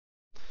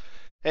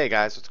Hey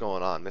guys, what's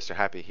going on? Mr.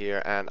 Happy here,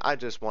 and I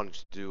just wanted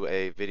to do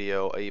a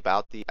video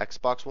about the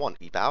Xbox One,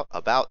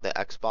 about the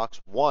Xbox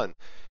One,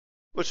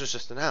 which was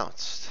just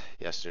announced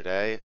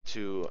yesterday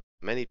to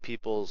many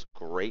people's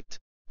great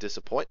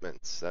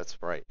disappointments. That's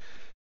right.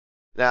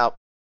 Now,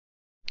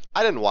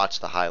 I didn't watch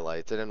the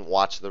highlights, I didn't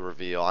watch the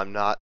reveal. I'm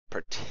not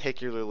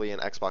particularly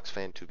an Xbox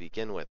fan to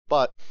begin with,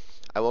 but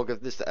I will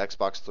give this to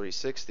Xbox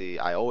 360.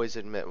 I always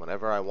admit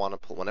whenever I want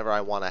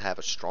to have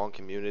a strong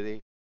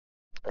community,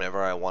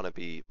 whenever I want to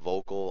be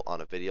vocal on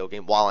a video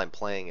game while I'm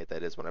playing it,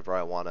 that is, whenever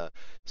I want to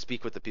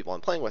speak with the people I'm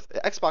playing with,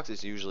 Xbox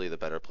is usually the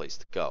better place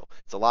to go.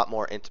 It's a lot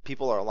more,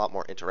 people are a lot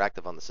more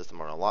interactive on the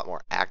system, are a lot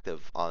more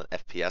active on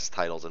FPS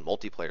titles and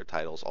multiplayer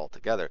titles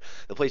altogether.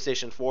 The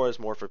PlayStation 4 is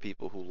more for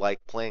people who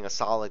like playing a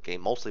solid game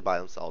mostly by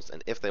themselves,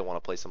 and if they want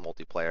to play some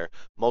multiplayer,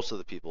 most of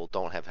the people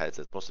don't have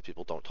headsets, most of the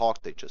people don't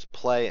talk, they just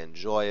play,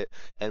 enjoy it,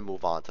 and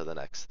move on to the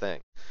next thing.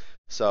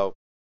 So,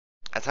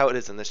 that's how it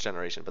is in this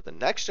generation. But the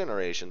next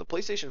generation, the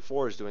PlayStation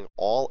 4 is doing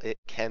all it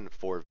can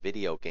for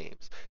video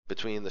games.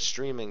 Between the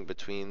streaming,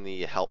 between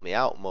the help me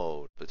out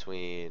mode,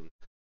 between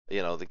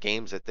the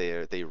games that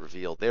they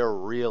reveal, they're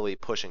really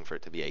pushing for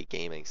it to be a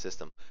gaming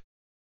system.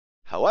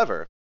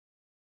 However,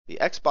 the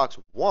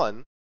Xbox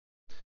One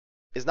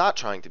is not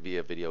trying to be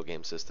a video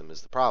game system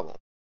is the problem.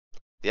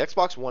 The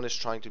Xbox One is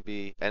trying to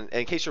be, and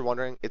in case you're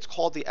wondering, it's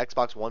called the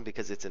Xbox One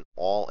because it's an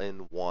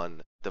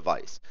all-in-one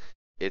device.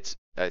 It's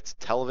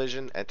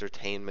television,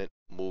 entertainment,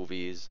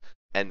 movies,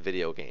 and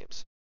video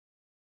games.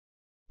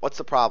 What's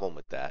the problem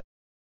with that?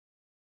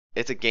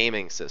 It's a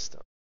gaming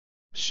system.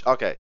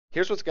 Okay,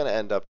 here's what's going to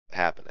end up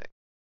happening.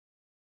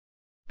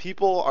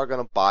 People are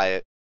going to buy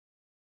it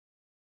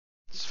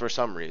for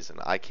some reason.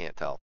 I can't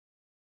tell.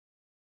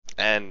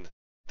 And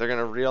they're going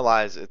to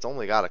realize it's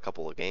only got a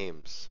couple of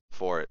games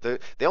for it.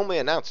 They only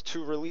announced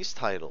 2 release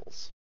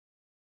titles.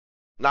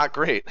 Not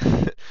great.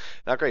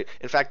 Not great.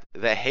 In fact,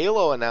 the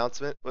Halo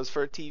announcement was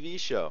for a TV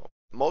show.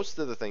 Most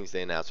of the things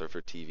they announced are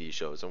for TV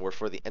shows and were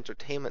for the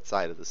entertainment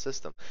side of the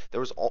system. There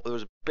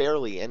was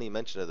barely any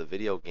mention of the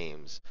video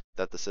games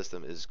that the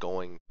system is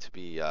going to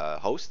be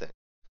hosting.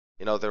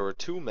 There were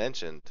 2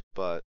 mentioned,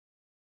 but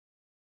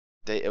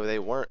they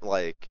weren't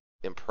like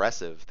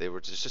impressive. They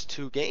were just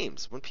 2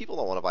 games. When people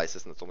don't want to buy a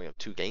system that's only have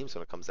 2 games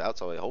when it comes out,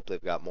 so I hope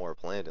they've got more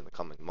planned in the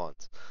coming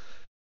months.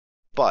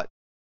 But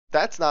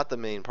that's not the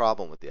main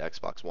problem with the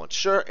Xbox One.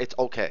 Sure, it's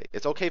okay.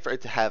 It's okay for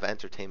it to have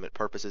entertainment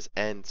purposes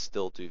and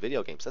still do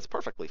video games. That's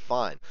perfectly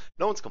fine.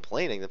 No one's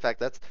complaining. In fact,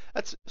 that's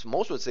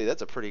most would say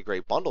that's a pretty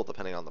great bundle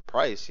depending on the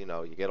price. You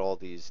get all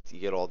these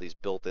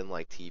built-in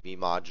like TV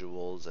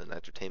modules and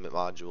entertainment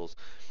modules.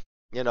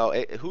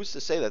 Who's to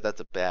say that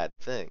that's a bad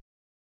thing?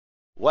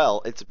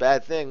 Well, it's a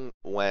bad thing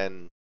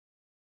when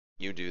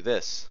you do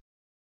this.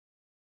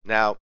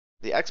 Now,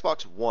 the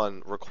Xbox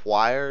One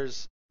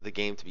requires the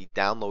game to be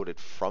downloaded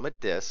from a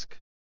disc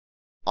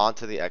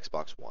onto the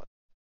Xbox One.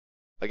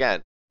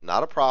 Again,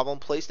 not a problem.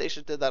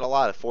 PlayStation did that a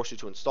lot. It forced you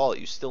to install it.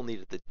 You still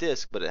needed the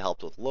disc, but it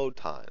helped with load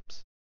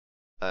times.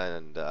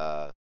 And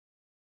the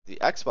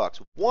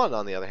Xbox One,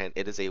 on the other hand,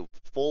 it is a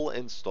full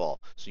install,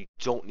 so you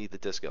don't need the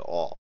disc at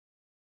all.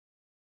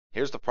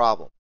 Here's the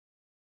problem.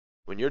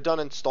 When you're done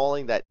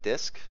installing that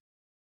disc,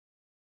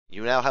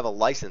 you now have a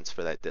license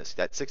for that disc.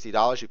 That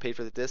 $60 you paid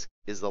for the disc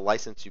is the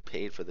license you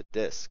paid for the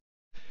disc.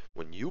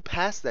 When you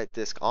pass that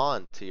disc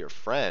on to your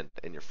friend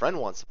and your friend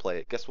wants to play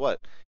it, guess what?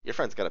 Your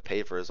friend's got to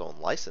pay for his own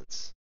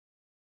license.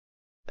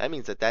 That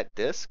means that that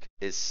disc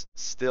is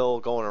still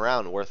going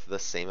around worth the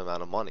same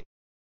amount of money.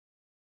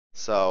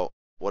 So,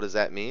 what does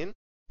that mean?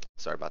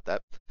 Sorry about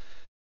that.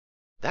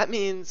 That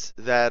means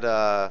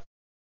that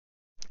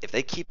if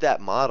they keep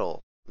that model,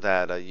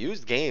 that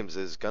used games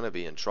is going to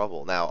be in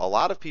trouble. Now, a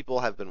lot of people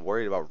have been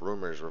worried about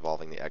rumors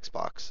revolving the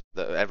Xbox.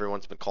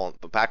 Everyone's been calling,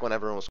 but back when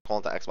everyone was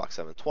calling the Xbox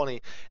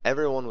 720,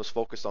 everyone was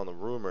focused on the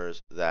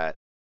rumors that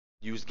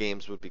used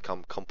games would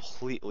become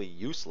completely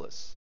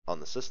useless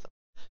on the system.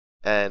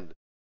 And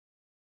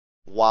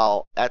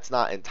while that's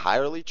not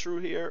entirely true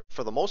here,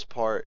 for the most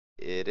part,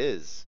 it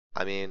is.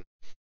 I mean,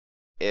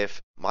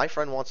 if my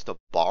friend wants to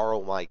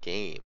borrow my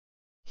game,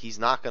 he's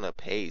not going to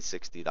pay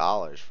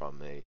 $60 from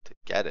me to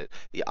get it.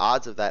 The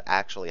odds of that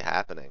actually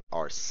happening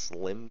are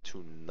slim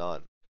to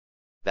none.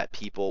 That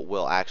people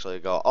will actually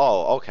go,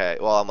 oh, okay,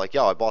 well, I'm like,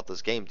 yo, I bought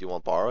this game. Do you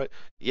want to borrow it?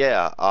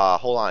 Yeah,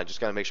 hold on. I just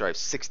got to make sure I have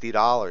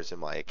 $60 in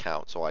my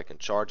account so I can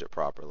charge it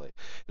properly.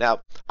 Now,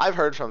 I've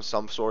heard from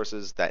some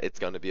sources that it's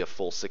going to be a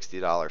full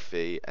 $60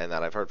 fee, and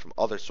that I've heard from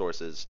other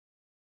sources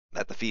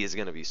that the fee is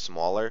going to be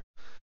smaller.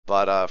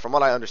 But from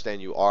what I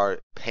understand, you are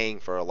paying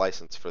for a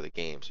license for the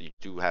game, so you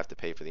do have to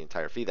pay for the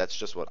entire fee. That's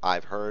just what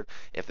I've heard.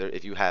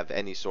 If you have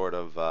any sort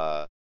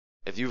of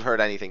if you've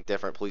heard anything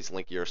different, please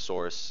link your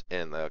source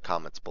in the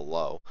comments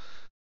below.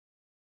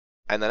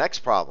 And the next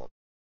problem,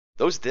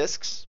 those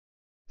discs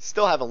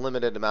still have a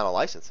limited amount of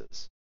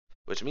licenses,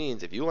 which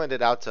means if you lend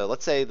it out to,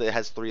 let's say that it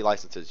has 3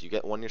 licenses, you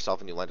get one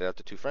yourself and you lend it out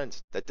to 2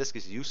 friends, that disc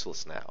is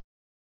useless now.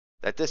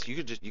 That disc,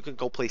 you could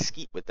go play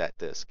skeet with that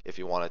disc if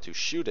you wanted to,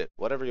 shoot it,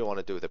 whatever you want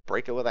to do with it,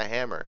 break it with a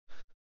hammer.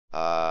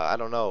 I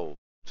don't know,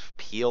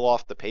 peel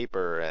off the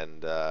paper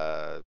and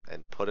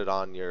put it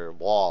on your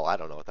wall. I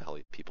don't know what the hell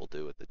people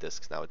do with the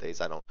discs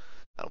nowadays. I don't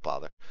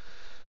bother.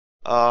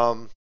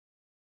 Um,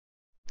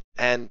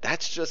 and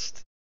that's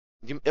just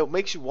it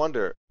makes you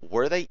wonder,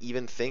 were they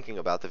even thinking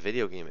about the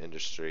video game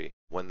industry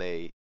when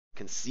they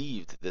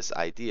conceived this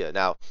idea?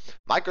 Now,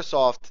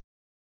 Microsoft,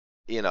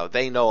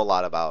 they know a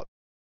lot about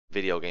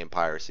video game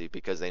piracy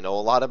because they know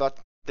a lot about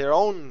their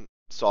own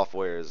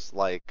softwares,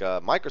 like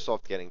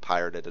Microsoft getting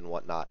pirated and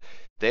whatnot.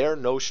 They're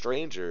no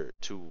stranger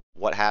to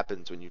what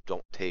happens when you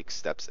don't take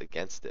steps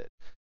against it.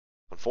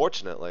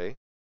 Unfortunately,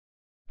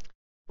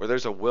 where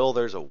there's a will,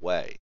 there's a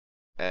way.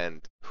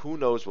 And who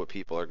knows what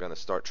people are going to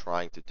start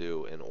trying to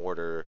do to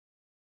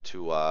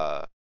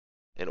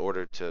in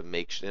order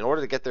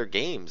to get their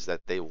games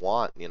that they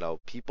want.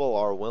 People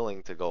are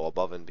willing to go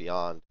above and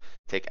beyond,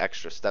 take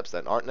extra steps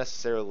that aren't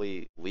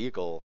necessarily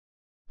legal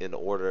in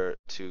order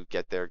to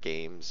get their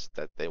games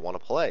that they want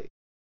to play.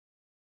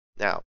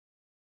 Now,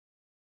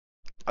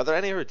 are there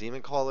any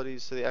redeeming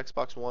qualities to the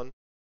Xbox One?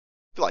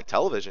 I feel like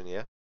television,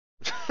 yeah.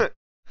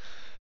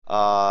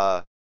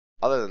 uh,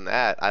 Other than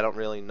that, I don't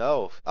really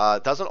know.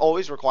 It doesn't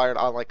always require an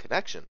online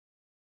connection.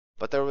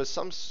 But there was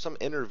some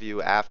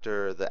interview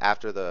after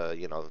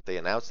the they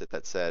announced it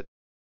that said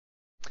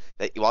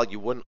that while you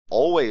wouldn't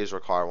always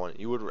require one,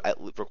 you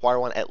would require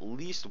one at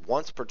least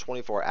once per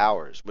 24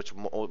 hours, which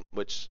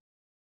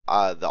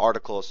the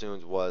article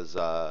assumes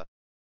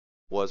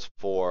was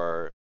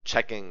for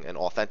checking and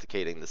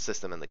authenticating the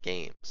system and the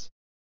games.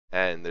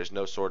 And there's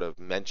no sort of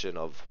mention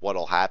of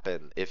what'll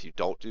happen if you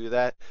don't do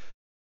that.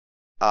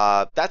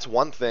 That's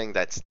one thing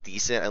that's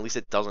decent. At least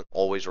it doesn't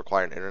always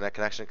require an internet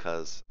connection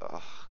because,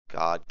 oh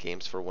God,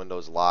 Games for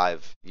Windows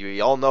Live.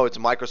 You all know it's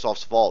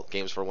Microsoft's fault.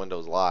 Games for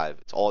Windows Live.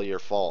 It's all your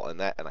fault,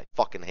 and I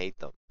fucking hate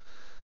them.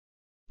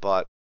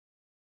 But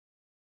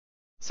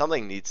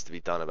something needs to be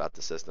done about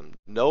the system.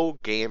 No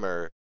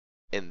gamer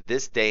in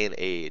this day and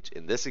age,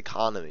 in this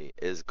economy,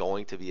 is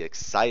going to be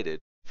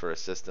excited for a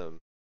system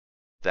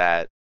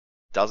that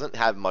doesn't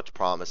have much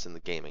promise in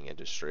the gaming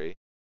industry.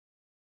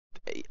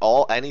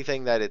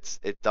 Anything that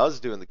it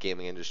does do in the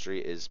gaming industry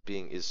is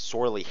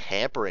sorely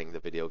hampering the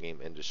video game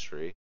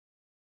industry,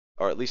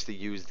 or at least the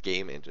used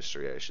game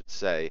industry, I should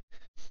say.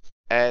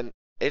 And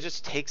it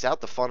just takes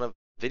out the fun of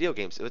video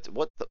games.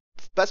 What the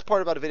best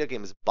part about a video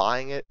game is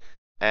buying it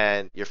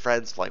and your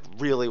friends like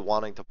really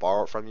wanting to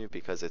borrow it from you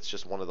because it's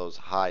just one of those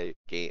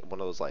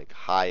like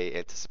high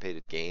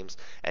anticipated games,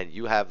 and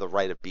you have the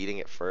right of beating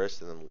it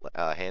first and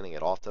then handing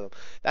it off to them.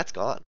 That's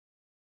gone.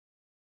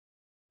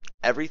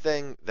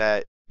 Everything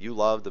that you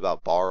loved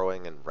about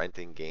borrowing and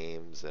renting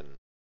games, and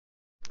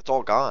it's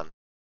all gone.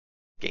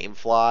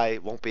 GameFly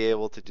won't be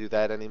able to do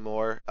that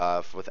anymore.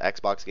 With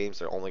Xbox games,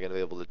 they're only going to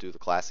be able to do the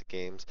classic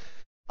games.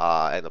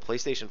 And the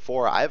PlayStation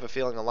 4, I have a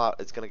feeling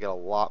it's going to get a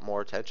lot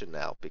more attention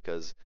now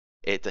because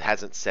it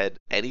hasn't said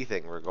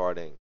anything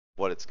regarding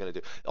what it's going to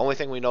do. The only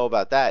thing we know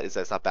about that is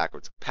that it's not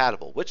backwards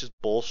compatible, which is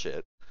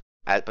bullshit.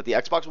 But the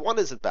Xbox One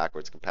isn't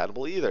backwards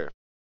compatible either.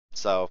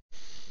 So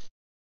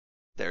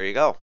there you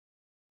go.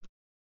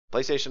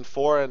 PlayStation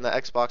 4 and the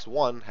Xbox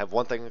One have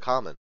one thing in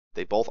common.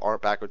 They both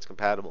aren't backwards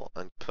compatible.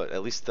 But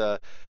at least the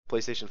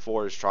PlayStation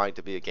 4 is trying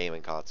to be a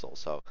gaming console.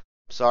 So,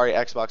 sorry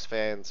Xbox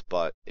fans,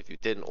 but if you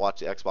didn't watch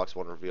the Xbox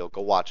One reveal,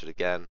 go watch it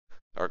again.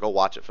 Or go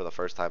watch it for the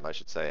first time, I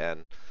should say.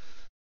 And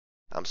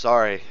I'm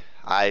sorry.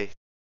 I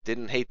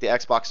didn't hate the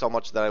Xbox so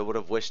much that I would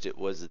have wished it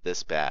was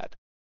this bad.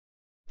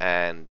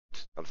 And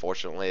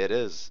unfortunately it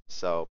is.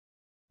 So,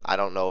 I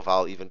don't know if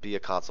I'll even be a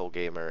console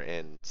gamer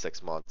in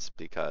 6 months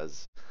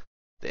because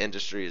the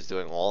industry is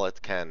doing all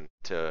it can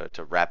to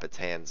wrap its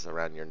hands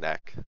around your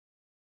neck.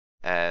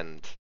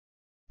 And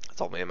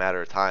it's only a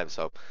matter of time.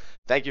 So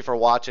thank you for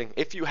watching.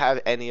 If you have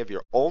any of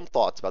your own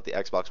thoughts about the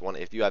Xbox One,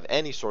 if you have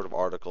any sort of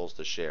articles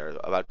to share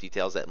about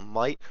details that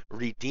might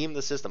redeem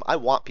the system, I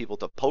want people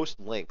to post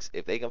links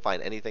if they can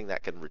find anything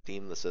that can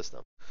redeem the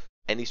system.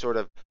 Any sort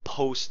of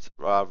post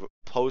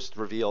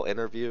reveal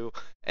interview,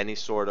 any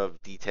sort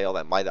of detail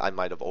that I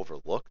might have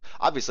overlooked.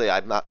 Obviously,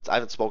 I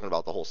haven't spoken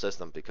about the whole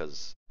system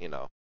because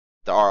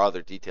there are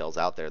other details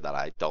out there that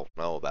I don't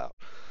know about.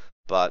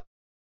 But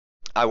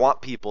I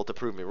want people to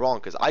prove me wrong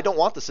because I don't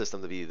want the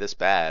system to be this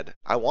bad.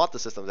 I want the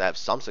system to have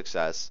some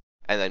success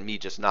and then me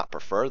just not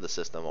prefer the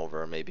system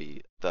over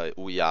maybe the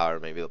Ouya or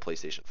maybe the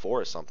PlayStation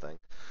 4 or something.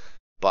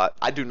 But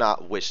I do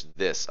not wish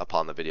this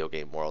upon the video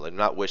game world. I do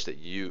not wish that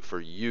for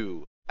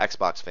you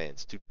Xbox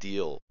fans to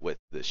deal with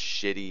this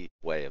shitty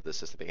way of the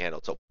system being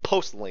handled. So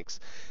post links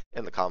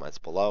in the comments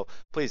below.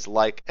 Please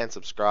like and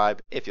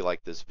subscribe if you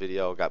like this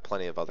video. Got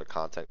plenty of other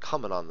content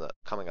coming on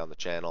the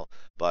channel.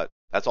 But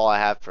that's all I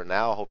have for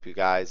now. Hope you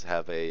guys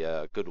have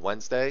a good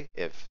Wednesday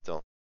if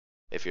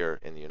you're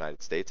in the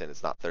United States and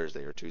it's not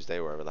Thursday or Tuesday,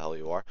 wherever the hell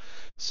you are.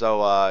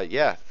 So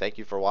yeah, thank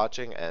you for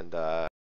watching, and